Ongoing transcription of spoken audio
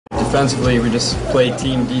defensively, we just played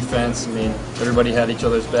team defense. I mean, everybody had each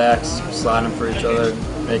other's backs, sliding for each other,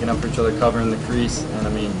 making up for each other, covering the crease. And I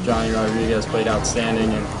mean, Johnny Rodriguez played outstanding,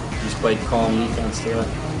 and just played calm defense today.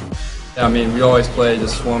 Yeah, I mean, we always play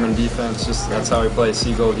just swarming defense. Just that's how we play,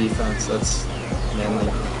 seagull defense. That's mainly.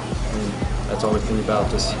 I mean, that's all we think about.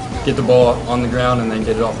 Just get the ball on the ground and then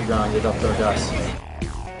get it off the ground, get it up to our guys.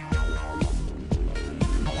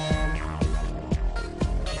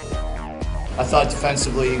 I thought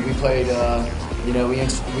defensively we played,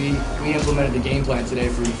 we implemented the game plan today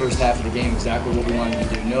for the first half of the game, exactly what we wanted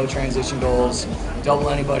to do. No transition goals,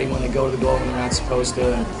 double anybody when they go to the goal when they're not supposed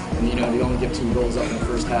to, and they only get 2 goals up in the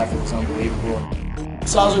first half. It was unbelievable.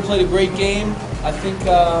 Salisbury played a great game. I think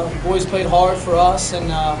boys played hard for us, and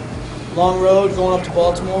long road going up to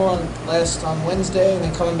Baltimore on Wednesday, and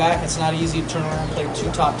then coming back. It's not easy to turn around and play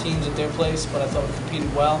 2 top teams at their place, but I thought we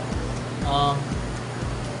competed well.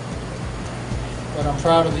 But I'm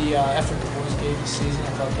proud of the effort the boys gave this season. I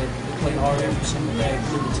thought they played hard every single day,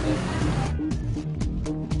 including today.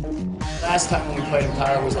 Last time when we played him,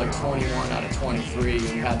 Tyler was like 21 out of 23, and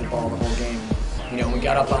we had the ball the whole game. When we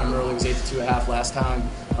got up on him early, it was 8-2 at half last time.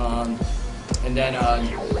 And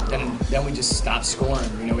then we just stopped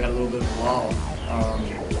scoring. We had a little bit of a lull.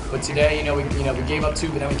 But today, we gave up 2,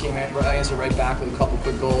 but then we answered right back with a couple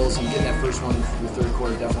quick goals, and getting that first one in the third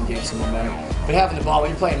quarter definitely gave some momentum. But having the ball,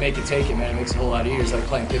 when you're playing make it take it, man, it makes it a whole lot easier. It's like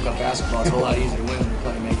playing pickup basketball. It's a whole lot easier to win when you're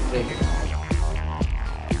playing make it take it.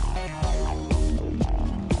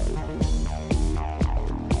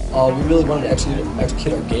 We really wanted to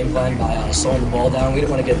execute our game plan by slowing the ball down. We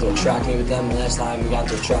didn't want to get to a track meet with them. Last time we got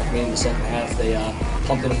to a track meet in the second half, they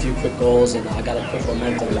pumped in a few quick goals and got a quick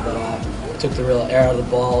momentum. But took the real air out of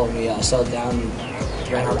the ball, and we settled down and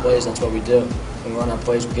ran our plays. That's what we do. When we run our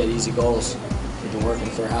plays, we get easy goals. We've been working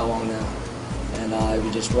for how long now? And we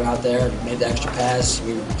just went out there, made the extra pass.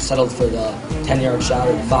 We settled for the 10-yard shot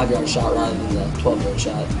or the 5-yard shot rather than the 12-yard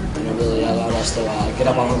shot. And it really allowed us to get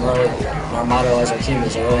up on the road. And our motto as our team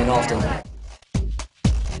is early and often.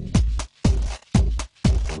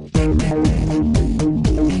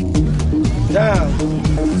 Down,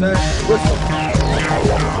 set, whistle.